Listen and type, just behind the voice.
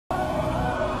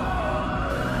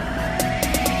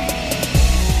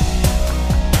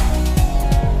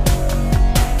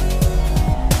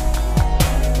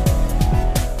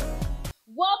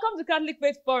Catholic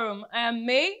Faith Forum. I am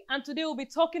May, and today we'll be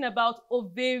talking about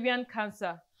ovarian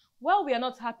cancer. While we are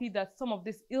not happy that some of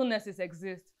these illnesses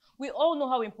exist, we all know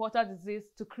how important it is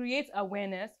to create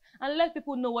awareness and let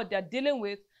people know what they're dealing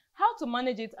with, how to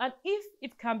manage it, and if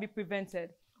it can be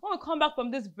prevented. When we come back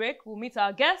from this break, we'll meet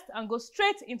our guest and go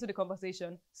straight into the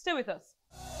conversation. Stay with us.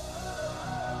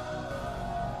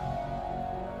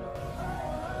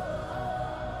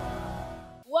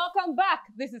 Welcome back.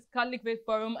 This is Catholic Faith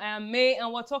Forum. I am May,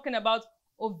 and we're talking about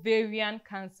ovarian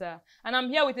cancer. And I'm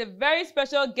here with a very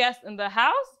special guest in the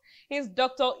house. He's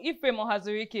Dr. Ephraim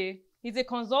Ohazurike. He's a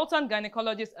consultant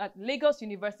gynecologist at Lagos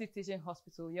University Teaching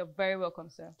Hospital. You're very welcome,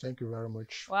 sir. Thank you very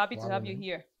much. We're happy to have you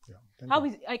here. Yeah,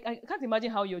 I can't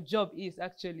imagine how your job is,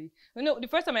 actually. You know, the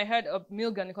first time I heard of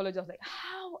male gynecology, I was like,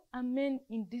 how are men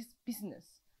in this business?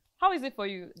 How is it for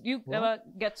you? Do you ever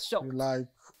get shocked?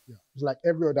 It's like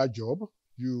every other job.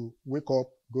 You wake up,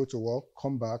 go to work,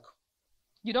 come back.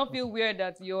 You don't feel weird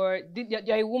that you're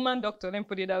a woman doctor, let me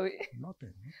put it that way?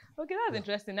 Nothing. Okay, that's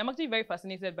interesting. I'm actually very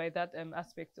fascinated by that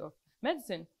aspect of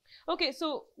medicine. Okay,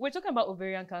 so we're talking about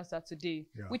ovarian cancer today,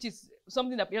 which is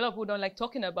something that a lot of people don't like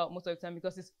talking about most of the time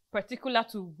because it's particular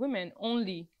to women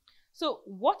only. So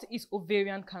what is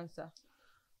ovarian cancer?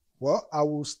 Well, I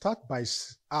will start by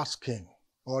asking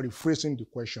or rephrasing the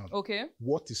question. Okay.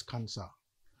 What is cancer?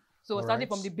 So starting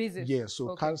from the basis. Yeah,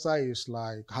 so cancer is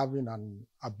like having an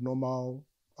abnormal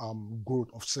growth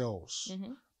of cells.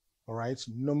 All right.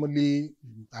 Normally,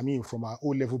 I mean, from our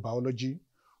O-level biology,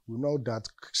 we know that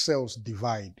cells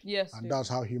divide. Yes. And that's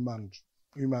how human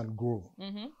grow.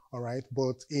 All right.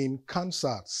 But in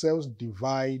cancer, cells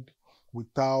divide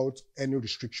without any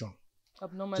restriction.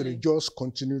 Abnormally. So they just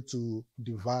continue to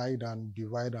divide and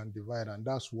divide and divide. And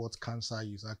that's what cancer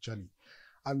is actually.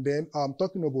 And then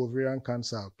talking about ovarian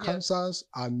cancer, cancers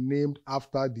are named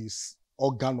after this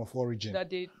organ of origin.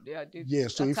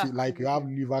 So if you have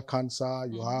liver cancer,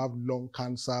 you have lung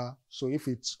cancer. So if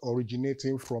it's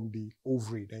originating from the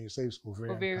ovary, then you say it's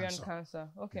ovarian cancer.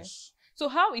 Okay. Yes. So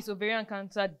how is ovarian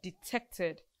cancer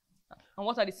detected? And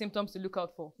what are the symptoms to look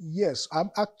out for? Yes,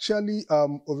 actually,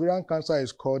 ovarian cancer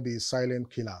is called the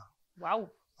silent killer. Wow.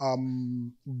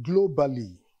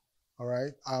 Globally, all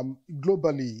right.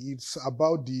 Globally, it's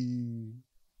about the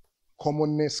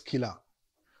commonest killer.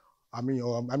 I mean,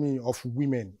 of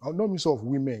women. Not means of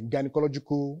women.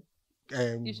 Gynecological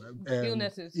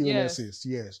illnesses.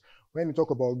 Yes. When you talk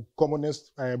about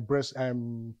commonest breast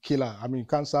killer, I mean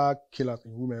cancer killers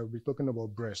in women, we'll be talking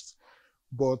about breast.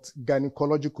 But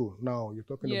gynecological now, you're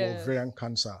talking about ovarian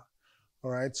cancer. All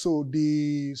right. So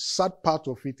the sad part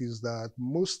of it is that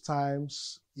most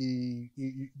times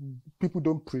people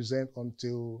don't present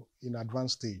until in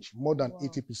advanced stage. More than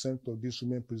 80% of these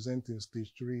women present in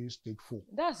stage 3, stage 4.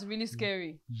 That's really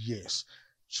scary. Yes.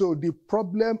 So the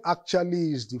problem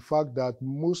actually is the fact that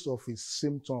most of its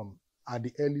symptoms at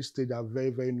the early stage are very,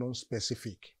 very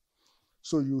non-specific.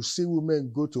 So you see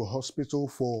women go to hospital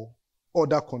for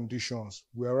other conditions,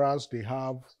 whereas they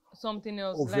have something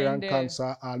else, ovarian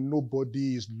cancer, and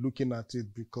nobody is looking at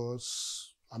it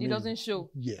because it doesn't show.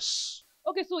 Yes.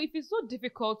 Okay, so if it's so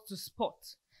difficult to spot,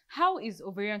 how is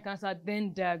ovarian cancer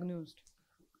then diagnosed?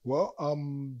 Well,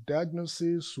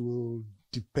 diagnosis will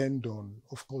depend on,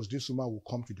 of course, this woman will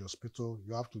come to the hospital.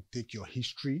 You have to take your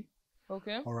history.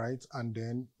 Okay. All right, and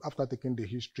then after taking the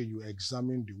history, you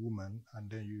examine the woman, and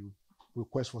then you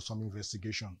request for some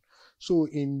investigation. So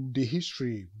in the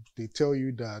history, they tell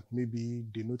you that maybe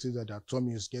they notice that their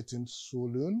tummy is getting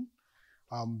swollen,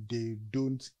 they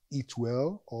don't eat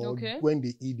well, or when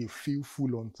they eat, they feel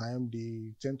full on time.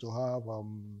 They tend to have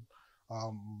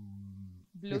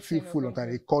they feel full on time.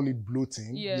 They call it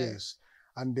bloating. Yes.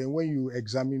 And then when you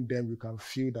examine them, you can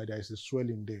feel that there is a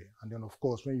swelling there. And then, of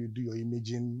course, when you do your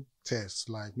imaging tests,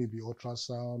 like maybe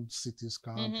ultrasound, CT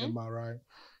scan, MRI,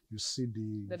 you see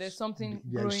that there's something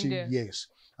growing there. Yes.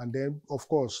 And then, of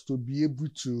course, to be able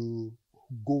to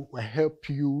go help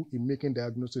you in making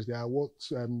diagnosis, there are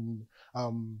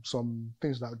some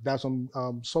things that there are some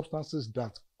substances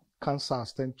that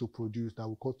cancers tend to produce that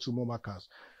we call tumor markers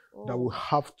that we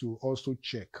have to also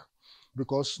check,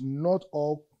 because not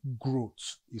all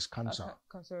growth is cancer.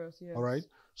 Cancerous, yes. All right.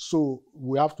 So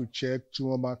we have to check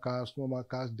tumor markers. Tumor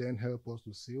markers then help us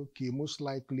to say, okay, most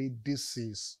likely this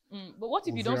is. But what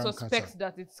if you don't suspect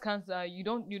that it's cancer? You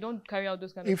don't carry out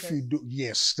those kind of tests? If you do,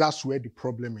 yes, that's where the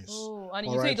problem is. Oh, and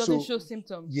you say it doesn't show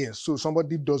symptoms. Yes. So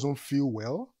somebody doesn't feel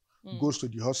well, goes to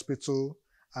the hospital,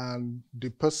 and the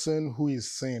person who is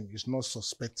saying is not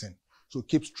suspecting, so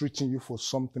keeps treating you for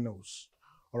something else.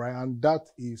 All right, and that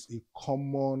is a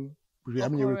common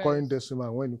recurring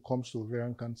decimal when it comes to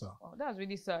ovarian cancer. Oh, that's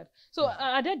really sad. So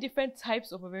are there different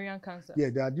types of ovarian cancer? Yeah,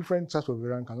 there are different types of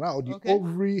ovarian cancer. Now, the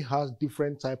ovary has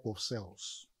different type of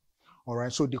cells. All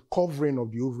right, so the covering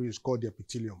of the ovary is called the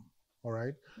epithelium. All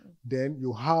right, then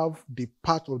you have the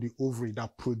part of the ovary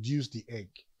that produce the egg.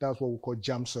 That's what we call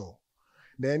germ cell.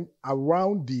 Then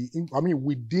around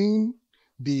within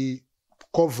the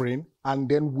covering, and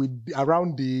then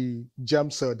around the germ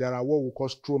cell, there are what we call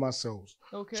stroma cells.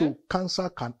 Okay. So cancer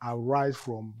can arise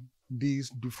from these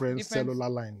different cellular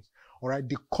lines. All right.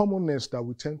 The commonest that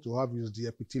we tend to have is the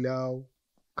epithelial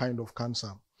kind of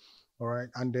cancer. All right.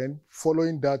 And then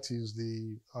following that is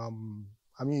the,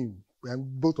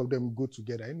 and both of them go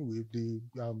together anyway, the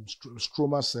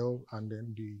stroma cell and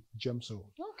then the germ cell.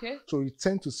 Okay. So you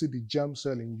tend to see the germ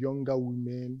cell in younger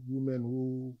women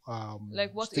who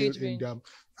like what age range?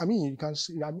 You can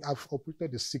see. I've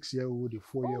operated a 6-year-old, a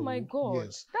 4-year-old. Oh my God!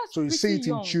 Yes. That's so you see it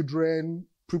young. in children,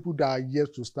 people that are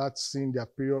yet to start seeing their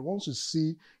period. Once you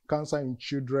see cancer in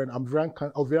children,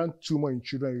 ovarian tumor in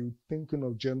children, you're thinking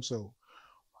of germ cell,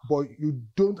 but you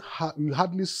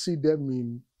hardly see them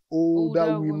in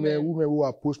older women who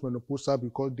are postmenopausal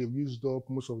because they've used up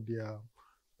most of their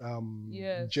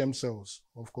germ cells,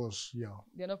 of course. Yeah,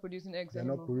 they're not producing eggs they're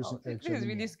anymore. Not producing eggs this is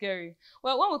really scary.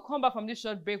 Well, when we come back from this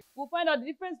short break, we'll find out the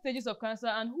different stages of cancer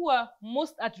and who are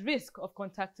most at risk of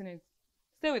contacting it.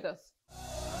 Stay with us.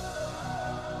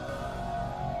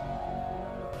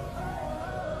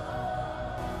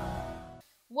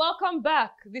 Welcome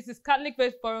back. This is Catholic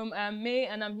Faith Forum. I'm May,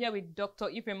 and I'm here with Dr.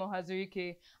 Ifemo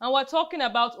Hazurike, and we're talking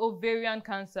about ovarian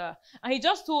cancer. And he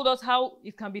just told us how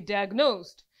it can be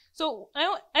diagnosed. So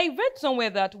I read somewhere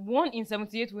that 1 in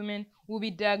 78 women will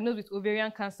be diagnosed with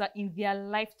ovarian cancer in their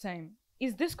lifetime.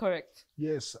 Is this correct?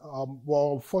 Yes.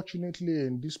 Well, unfortunately,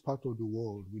 in this part of the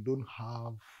world, we don't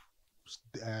have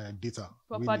data.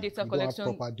 Proper data collection.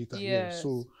 Don't have proper data. Yes.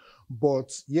 So,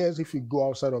 but yes, if you go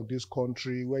outside of this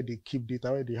country where they keep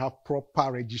data, where they have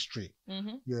proper registry,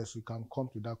 yes, we can come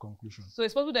to that conclusion. So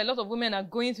it's possible that a lot of women are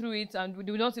going through it and we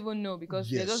do not even know because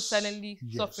they're just silently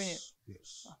suffering it.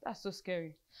 Yes. Oh, that's so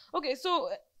scary. Okay, so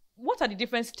what are the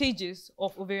different stages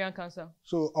of ovarian cancer?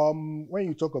 So when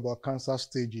you talk about cancer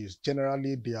stages,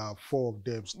 generally there are 4 of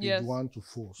them, stage 1 to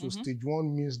 4. So stage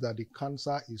 1 means that the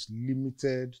cancer is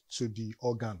limited to the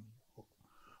organ.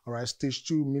 All right, stage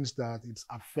 2 means that it's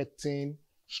affecting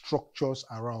structures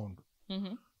around.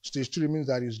 Stage 3 means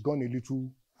that it's gone a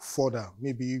little further.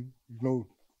 Maybe,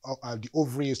 the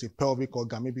ovary is a pelvic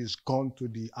organ. Maybe it's gone to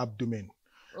the abdomen.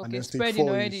 Okay, and then stage 4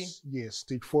 already.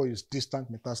 Stage 4 is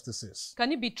distant metastasis.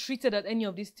 Can it be treated at any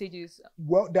of these stages?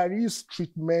 Well, there is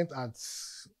treatment at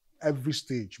every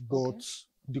stage, but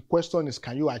the question is,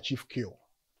 can you achieve cure?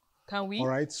 Can we? All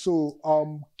right.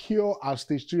 So cure at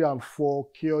stage 3 and 4,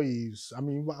 cure is,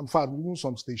 in fact, even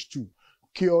some stage 2,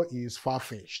 cure is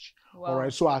far-fetched. Wow. All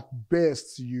right. So at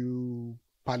best, you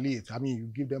palliate. You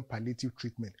give them palliative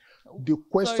treatment. The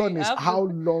question is how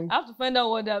long. I have to find out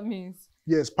what that means.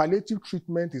 Yes, palliative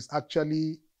treatment is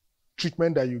actually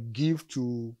treatment that you give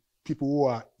to people who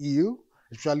are ill,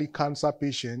 especially cancer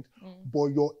patients, but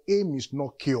your aim is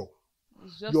not cure.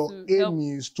 Your aim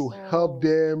is to help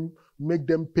them, make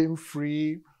them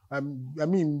pain-free.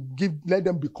 Let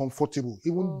them be comfortable,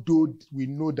 even though we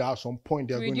know that at some point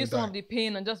they're going to die. Reduce some of the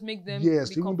pain and just make them be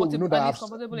comfortable, though we know that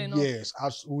comfortable enough. Yes,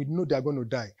 as we know they're going to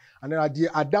die. And then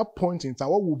at that point in time,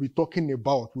 what we'll be talking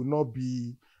about will not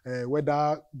be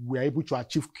whether we are able to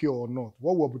achieve cure or not.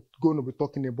 What we're going to be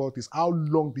talking about is how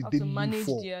long did they live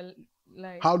for?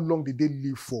 How long did they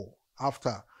live for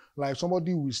after? Like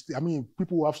somebody with,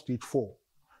 people who have stage 4.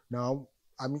 Now,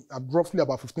 roughly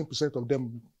about 15% of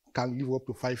them can live up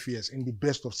to 5 years in the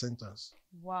best of centers.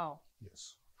 Wow.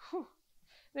 Yes. Whew.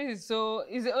 This is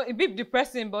it's a bit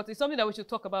depressing, but it's something that we should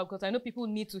talk about because I know people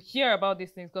need to hear about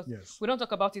these things because we don't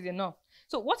talk about it enough.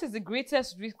 So what is the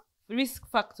greatest risk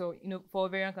factor, for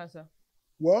ovarian cancer?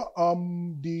 Well,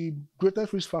 the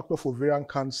greatest risk factor for ovarian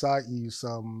cancer is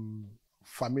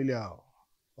familial.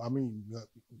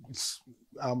 It's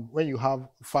when you have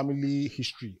family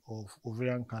history of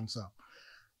ovarian cancer.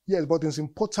 Yes, but it's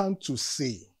important to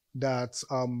say that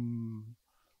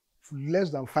less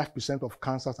than 5% of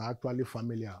cancers are actually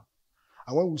familial.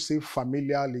 And when we say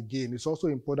familial again, it's also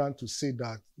important to say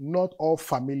that not all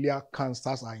familial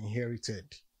cancers are inherited.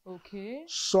 Okay.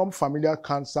 Some familial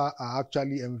cancers are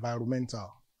actually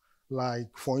environmental. Like,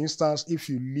 for instance, if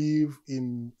you live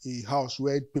in a house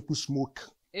where people smoke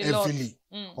heavily,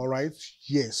 all right,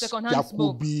 yes, there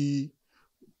could be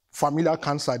familial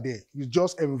cancer there. It's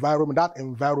just environment. That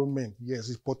environment, yes,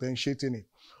 is potentiating it.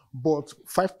 But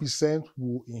 5%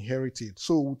 will inherit it.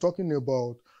 So we're talking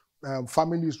about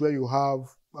families where you have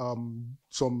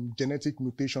some genetic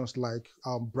mutations like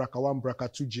BRCA1,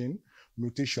 BRCA2 gene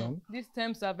mutation. These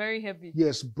terms are very heavy.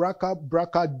 Yes,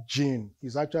 BRCA gene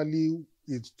is actually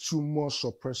a tumor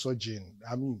suppressor gene.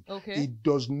 I mean, it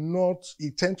does not,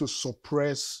 it tends to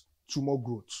suppress tumor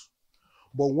growth.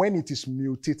 But when it is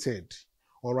mutated,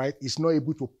 all right, it's not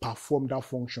able to perform that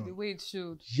function the way it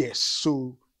should. Yes,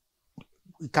 so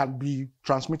it can be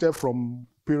transmitted from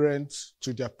parents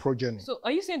to their progeny. So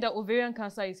are you saying that ovarian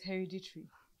cancer is hereditary?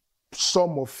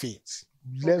 Some of it,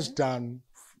 less than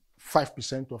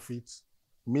 5% of it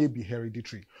may be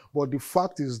hereditary. But the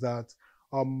fact is that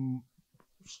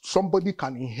somebody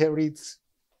can inherit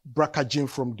BRCA gene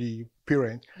from the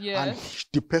parent, and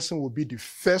the person will be the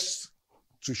first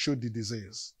to show the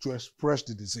disease, to express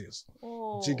the disease.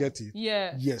 Do you get it?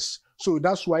 Yeah. Yes. So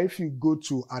that's why if you go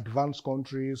to advanced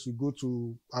countries, you go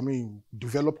to,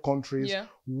 developed countries,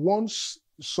 once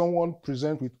someone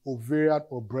presents with ovarian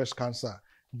or breast cancer,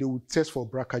 they will test for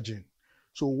BRCA gene.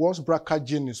 So once BRCA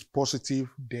gene is positive,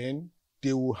 then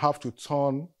they will have to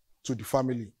turn to the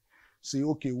family. Say,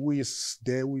 okay, who is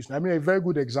there? Who is, a very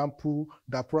good example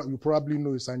that you probably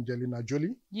know is Angelina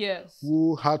Jolie. Yes.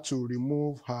 Who had to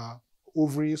remove her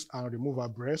ovaries and remove her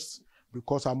breasts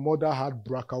because her mother had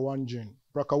BRCA1 gene.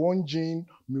 BRCA1 gene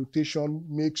mutation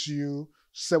makes you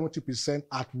 70%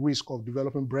 at risk of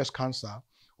developing breast cancer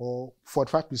or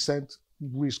 45%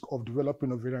 risk of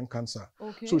developing ovarian cancer.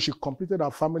 So she completed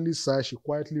her family size, she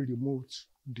quietly removed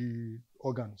the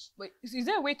organs. But is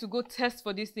there a way to go test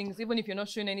for these things even if you're not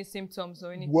showing any symptoms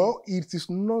or anything? Well, it is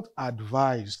not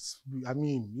advised.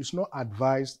 It's not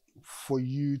advised for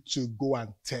you to go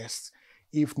and test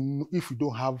if you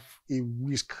don't have a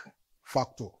risk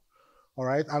factor. All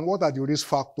right. And what are the risk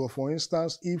factors? For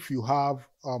instance, if you have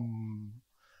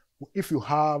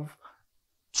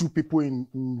two people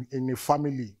in a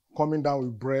family coming down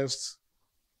with breast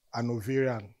and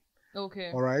ovarian.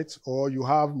 All right. Or you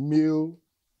have male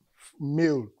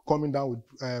coming down with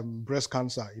breast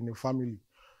cancer in a family.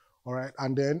 All right.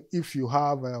 And then if you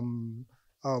have in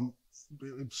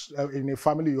a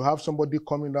family, you have somebody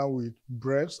coming down with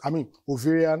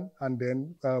ovarian and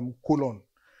then colon.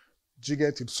 Do you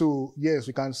get it? So yes,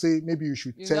 we can say maybe you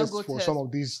should test for some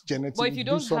of these genetic. But if you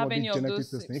don't have any of those,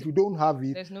 testing. If you don't have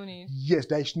it, there's no need. Yes,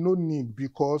 there is no need,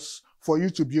 because for you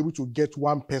to be able to get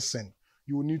one person,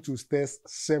 you will need to test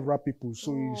several people.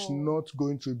 So it's not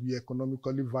going to be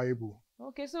economically viable.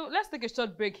 Okay, so let's take a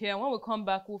short break here. And when we come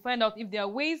back, we'll find out if there are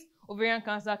ways ovarian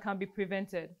cancer can be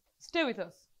prevented. Stay with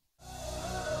us.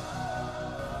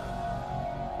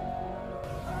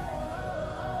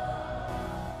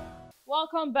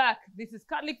 Welcome back. This is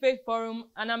Catholic Faith Forum,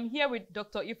 and I'm here with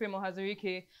Dr. Ephraim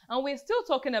Ohazurike, and we're still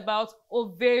talking about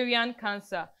ovarian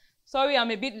cancer. Sorry, I'm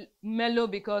a bit mellow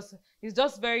because it's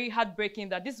just very heartbreaking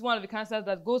that this is one of the cancers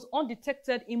that goes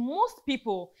undetected in most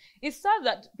people. It's sad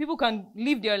that people can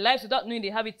live their lives without knowing they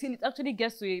have it till it actually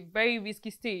gets to a very risky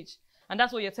stage. And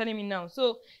that's what you're telling me now.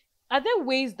 So are there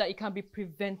ways that it can be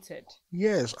prevented?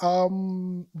 Yes.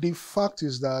 The fact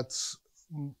is that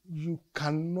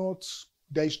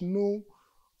there is no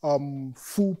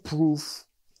foolproof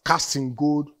casting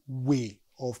gold way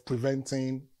of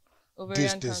preventing ovarian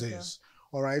this disease. Cancer.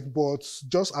 All right, but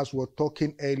just as we were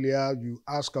talking earlier, you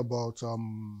asked about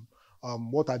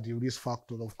what are the risk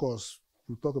factors. Of course,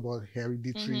 we talk about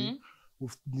hereditary.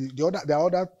 There are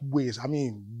other ways.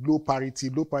 Low parity.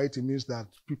 Low parity means that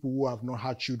people who have not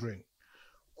had children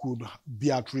could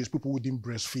be at risk. People who didn't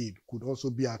breastfeed could also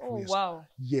be at risk. Oh, wow.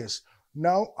 Yes.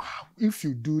 Now, if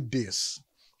you do this,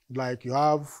 like you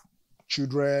have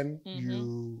children,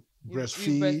 you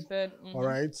breastfeed, all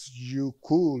right, you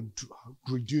could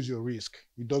reduce your risk.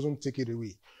 It doesn't take it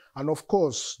away. And of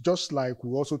course, just like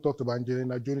we also talked about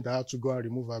Angelina Jolie that had to go and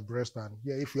remove her breast, and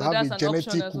if you have a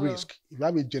genetic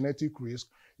risk,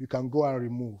 you can go and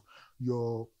remove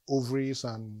your ovaries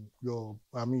and your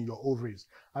ovaries.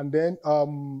 And then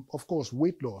of course,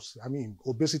 weight loss.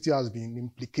 Obesity has been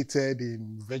implicated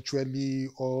in virtually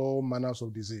all manners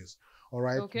of disease. All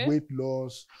right, weight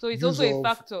loss. So it's also a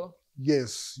factor.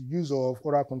 Yes, use of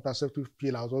oral contraceptive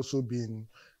pill has also been,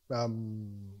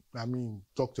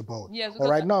 talked about. Yes. All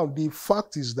right, now the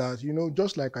fact is that,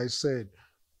 just like I said,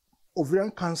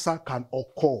 ovarian cancer can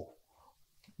occur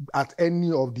at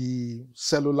any of the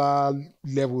cellular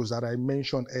levels that I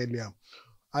mentioned earlier.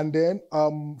 And then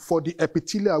for the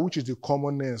epithelia, which is the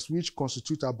commonest, which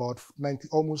constitute about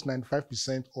almost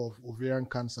 95% of ovarian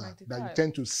cancer, 95. That you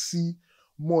tend to see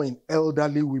more in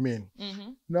elderly women.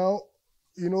 Now,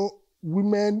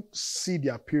 women see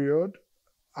their period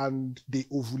and they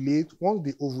ovulate. Once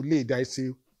they ovulate, there is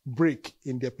a break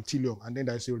in the epithelium and then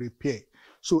there is a repair.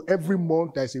 So every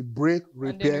month there's a break,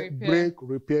 repair, break,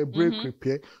 repair, break,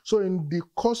 repair. So in the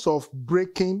course of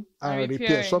breaking and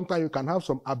repair, sometimes you can have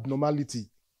some abnormality.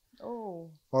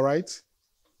 Oh. All right.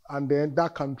 And then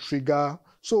that can trigger.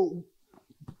 So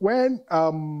when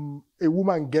a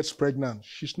woman gets pregnant,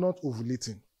 she's not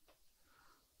ovulating.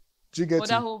 Do you get for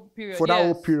that whole period? For that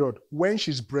whole period. When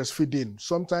she's breastfeeding,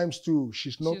 sometimes too,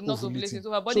 she's not ovulating.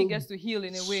 So her body gets to heal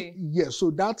in a way. Yes, so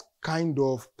that kind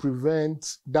of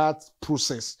prevents that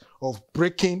process of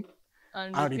breaking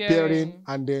and repairing,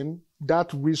 and then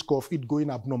that risk of it going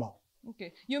abnormal.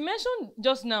 Okay. You mentioned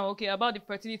just now, okay, about the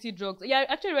fertility drugs. Yeah,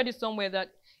 I actually read it somewhere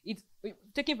that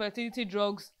taking fertility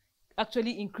drugs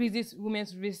actually increases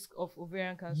women's risk of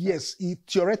ovarian cancer. Yes,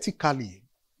 theoretically.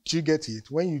 Do you get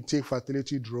it? When you take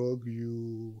fertility drug,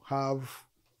 you have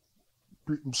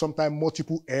sometimes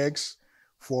multiple eggs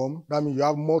form. That means you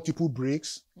have multiple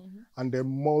breaks and then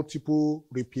multiple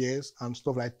repairs and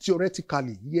stuff like that.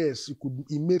 Theoretically, yes,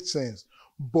 it makes sense.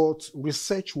 But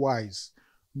research-wise,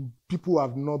 people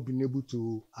have not been able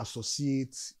to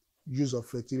associate use of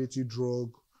fertility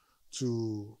drug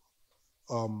to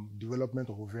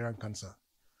development of ovarian cancer.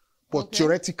 But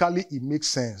theoretically, it makes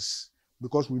sense.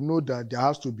 Because we know that there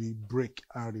has to be break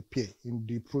and repair in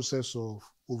the process of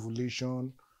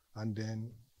ovulation, and then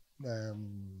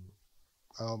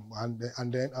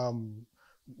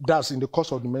that's in the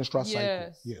course of the menstrual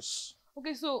cycle. Yes.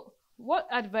 Okay, so what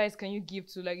advice can you give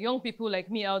to like young people like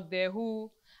me out there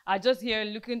who are just here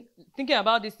thinking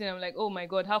about this thing? I'm like, oh my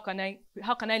God, how can I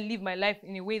live my life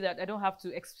in a way that I don't have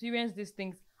to experience these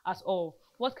things at all?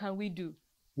 What can we do?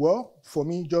 Well, for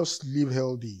me, just live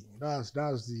healthy. That's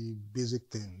the basic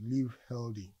thing. Live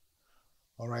healthy.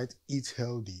 All right? Eat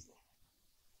healthy.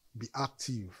 Be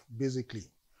active, basically.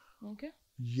 Okay.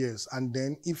 Yes, and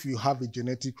then if you have a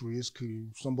genetic risk,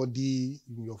 somebody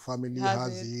in your family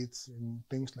has it, and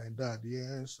things like that,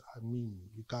 yes,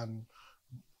 you can,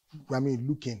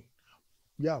 looking.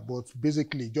 Yeah, but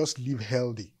basically, just live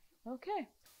healthy. Okay.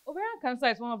 Ovarian cancer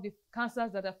is one of the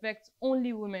cancers that affects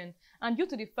only women, and due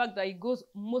to the fact that it goes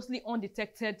mostly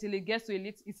undetected till it gets to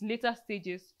its later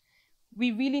stages,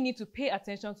 we really need to pay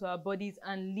attention to our bodies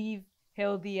and live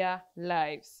healthier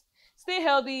lives. Stay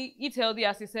healthy, eat healthy,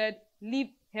 as he said, live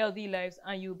healthy lives,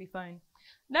 and you'll be fine.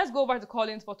 Let's go over to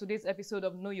call-ins for today's episode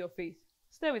of Know Your Faith.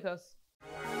 Stay with us.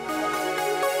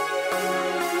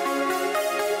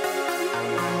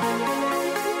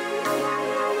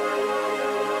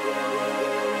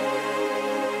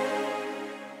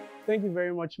 Thank you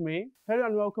very much, May. Hello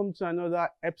and welcome to another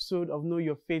episode of Know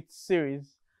Your Faith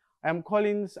series. I'm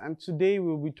Collins, and today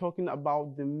we'll be talking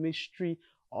about the mystery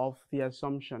of the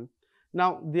Assumption.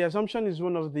 Now, the Assumption is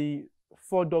one of the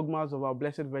 4 dogmas of our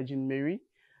Blessed Virgin Mary,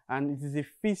 and it is a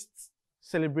feast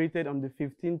celebrated on the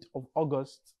 15th of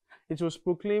August. It was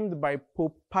proclaimed by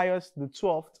Pope Pius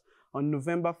XII on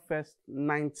November 1st,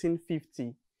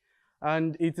 1950.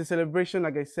 And it's a celebration,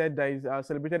 like I said, that is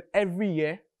celebrated every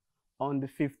year on the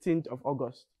 15th of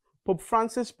August. Pope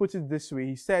Francis put it this way.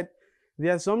 He said, "The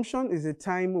Assumption is a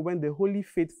time when the holy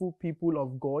faithful people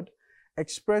of God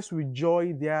express with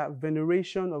joy their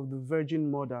veneration of the Virgin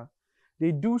Mother.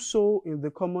 They do so in the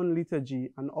common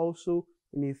liturgy and also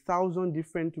in 1,000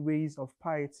 different ways of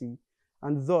piety,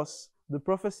 and thus the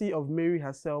prophecy of Mary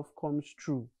herself comes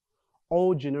true.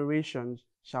 All generations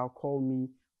shall call me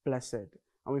blessed."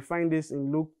 And we find this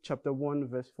in Luke chapter 1,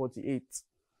 verse 48.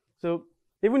 So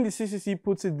even the CCC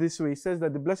puts it this way. It says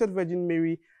that the Blessed Virgin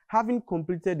Mary, having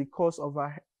completed the course of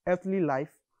her earthly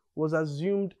life, was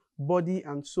assumed body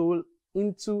and soul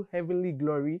into heavenly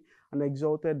glory and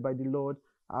exalted by the Lord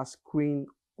as queen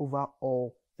over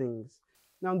all things.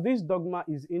 Now, this dogma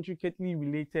is intricately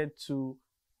related to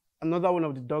another one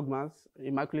of the dogmas,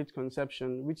 Immaculate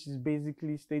Conception, which is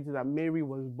basically stated that Mary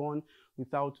was born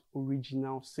without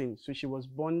original sin. So she was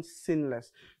born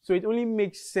sinless. So it only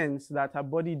makes sense that her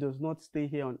body does not stay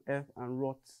here on earth and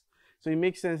rots. So it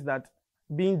makes sense that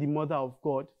being the mother of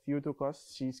God,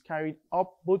 Theotokos, she's carried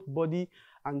up both body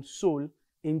and soul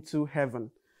into heaven.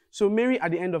 So Mary,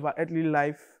 at the end of her earthly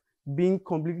life, being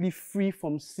completely free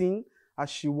from sin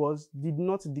as she was, did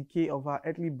not decay of her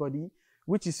earthly body,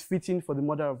 which is fitting for the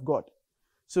Mother of God.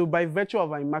 So by virtue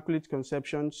of her Immaculate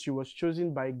Conception, she was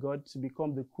chosen by God to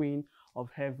become the Queen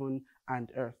of heaven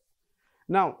and earth.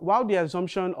 Now, while the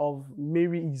Assumption of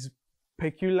Mary is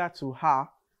peculiar to her,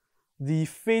 the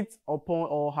faith upon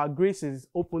or her grace is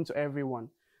open to everyone.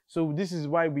 So this is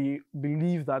why we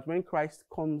believe that when Christ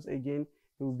comes again,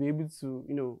 he will be able to,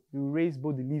 he will raise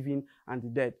both the living and the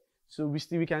dead. So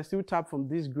we can still tap from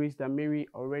this grace that Mary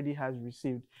already has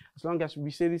received. As long as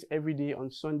we say this every day on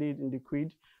Sunday in the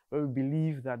Creed, where we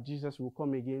believe that Jesus will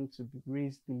come again to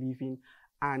raise the living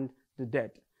and the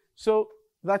dead. So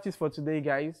that is for today,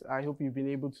 guys. I hope you've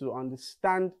been able to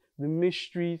understand the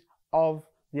mysteries of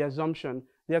the Assumption.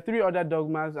 There are 3 other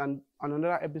dogmas, and on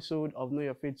another episode of Know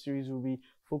Your Faith series, we'll be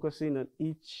focusing on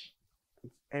each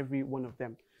and every one of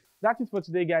them. That is for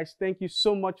today, guys. Thank you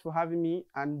so much for having me,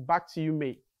 and back to you,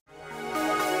 May.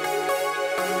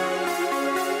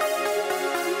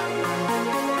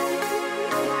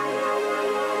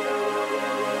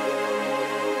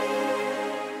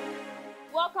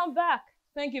 Welcome back.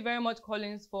 Thank you very much,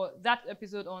 Collins, for that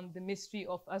episode on the mystery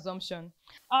of Assumption.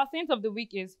 Our saint of the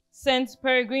week is Saint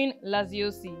Peregrine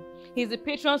Laziosi. He is the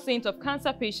patron saint of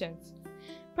cancer patients.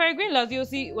 Peregrine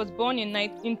Laziosi was born in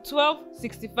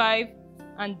 1265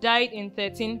 and died in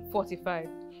 1345.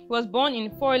 He was born in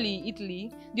Forlì,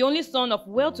 Italy, the only son of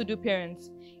well-to-do parents.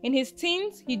 In his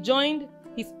teens, he joined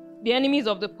the enemies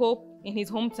of the Pope in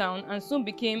his hometown and soon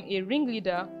became a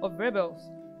ringleader of rebels.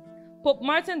 Pope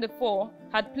Martin IV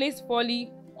had placed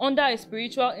Forlì under a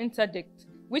spiritual interdict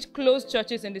which closed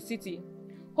churches in the city,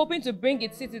 hoping to bring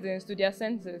its citizens to their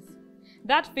senses.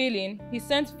 That failing, he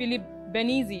sent Philip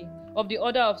Benizi of the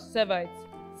Order of Servites,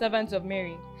 Servants of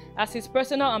Mary, as his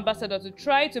personal ambassador to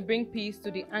try to bring peace to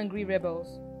the angry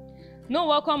rebels. No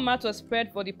welcome mat was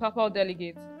spread for the papal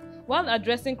delegate. While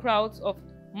addressing crowds of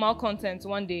malcontents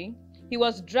one day, he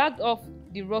was dragged off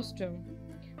the rostrum,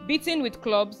 beaten with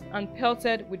clubs and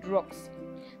pelted with rocks.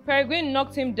 Peregrine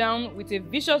knocked him down with a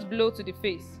vicious blow to the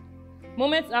face.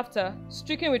 Moments after,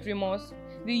 stricken with remorse,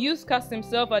 the youth cast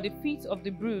himself at the feet of the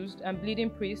bruised and bleeding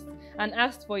priest and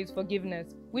asked for his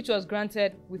forgiveness, which was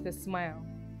granted with a smile.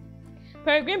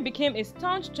 Peregrine became a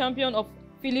staunch champion of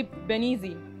Philip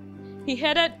Benizi. He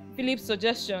heeded Philip's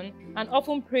suggestion and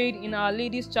often prayed in Our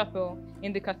Lady's Chapel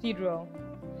in the cathedral.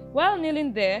 While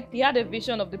kneeling there, he had a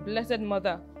vision of the Blessed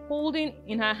Mother holding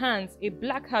in her hands a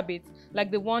black habit like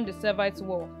the one the Servites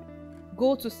wore.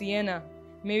 "Go to Siena,"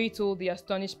 Mary told the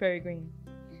astonished Peregrine.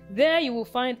 "There you will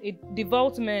find a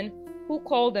devout men who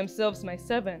call themselves my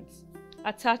servants.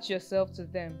 Attach yourself to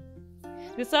them."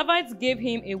 The Servites gave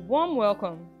him a warm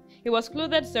welcome. He was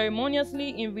clothed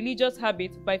ceremoniously in religious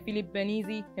habit by Philip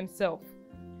Benizi himself.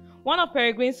 One of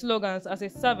Peregrine's slogans as a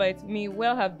Servite may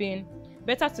well have been,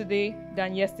 "Better today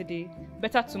than yesterday,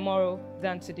 better tomorrow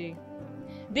than today."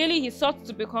 Daily he sought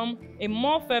to become a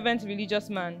more fervent religious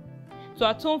man. To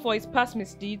atone for his past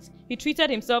misdeeds, he treated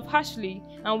himself harshly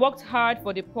and worked hard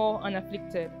for the poor and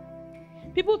afflicted.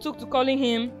 People took to calling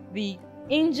him the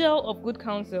Angel of Good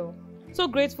Counsel. So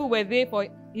grateful were they for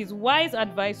his wise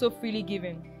advice so freely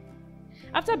given.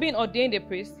 After being ordained a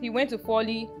priest, he went to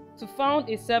Forlì to found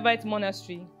a Servite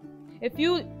monastery. A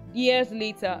few years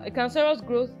later, a cancerous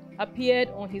growth appeared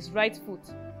on his right foot.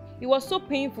 It was so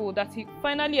painful that he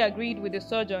finally agreed with the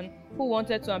surgeon who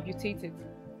wanted to amputate it.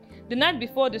 The night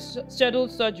before the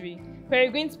scheduled surgery,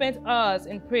 Peregrine spent hours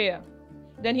in prayer.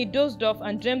 Then he dozed off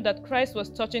and dreamed that Christ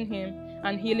was touching him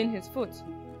and healing his foot.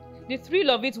 The thrill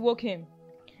of it woke him.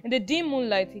 In the dim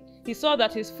moonlight, he saw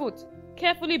that his foot,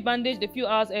 carefully bandaged a few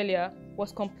hours earlier,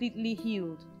 was completely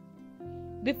healed.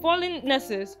 The fallen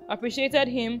nurses appreciated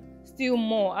him still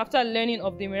more after learning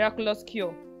of the miraculous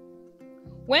cure.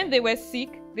 When they were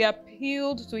sick, they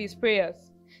appealed to his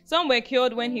prayers. Some were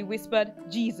cured when he whispered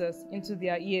Jesus into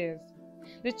their ears.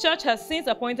 The church has since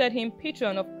appointed him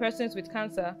patron of persons with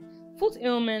cancer, foot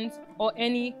ailments, or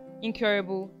any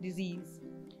incurable disease.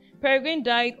 Peregrine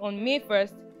died on May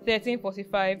 1st,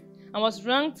 1345, and was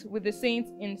ranked with the saints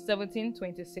in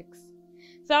 1726.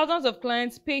 Thousands of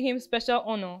clients pay him special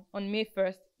honor on May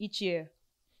 1st each year.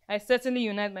 I certainly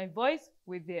unite my voice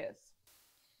with theirs.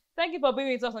 Thank you for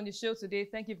being with us on the show today.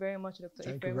 Thank you very much, Dr.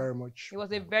 Thank you very much. It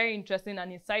was a very interesting and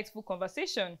insightful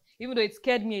conversation, even though it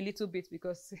scared me a little bit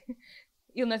because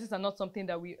illnesses are not something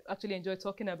that we actually enjoy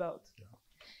talking about. Yeah.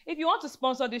 If you want to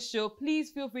sponsor this show,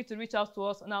 please feel free to reach out to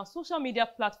us on our social media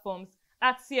platforms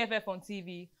at CFF on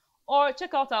TV, or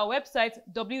check out our website,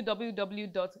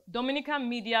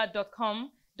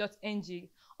 www.dominicanmedia.com.ng.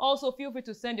 Also, feel free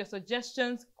to send your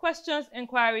suggestions, questions,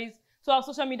 inquiries to our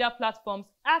social media platforms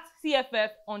at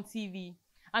CFF on TV,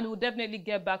 and we'll definitely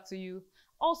get back to you.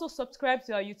 Also, subscribe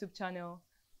to our YouTube channel,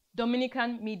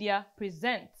 Dominican Media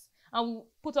Presents, and we'll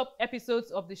put up episodes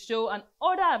of the show and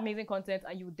other amazing content,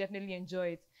 and you will definitely enjoy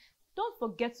it. Don't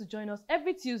forget to join us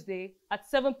every Tuesday at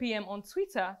 7 p.m. on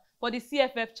Twitter for the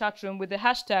CFF chatroom with the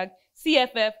hashtag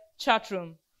CFF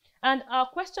chatroom. And our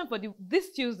question for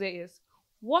this Tuesday is,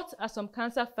 what are some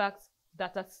cancer facts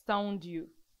that astound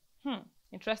you?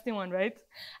 Interesting one, right?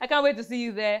 I can't wait to see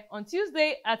you there on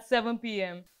Tuesday at 7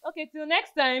 p.m. Okay, till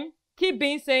next time, keep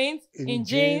being saints in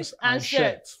jeans and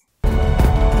shirts.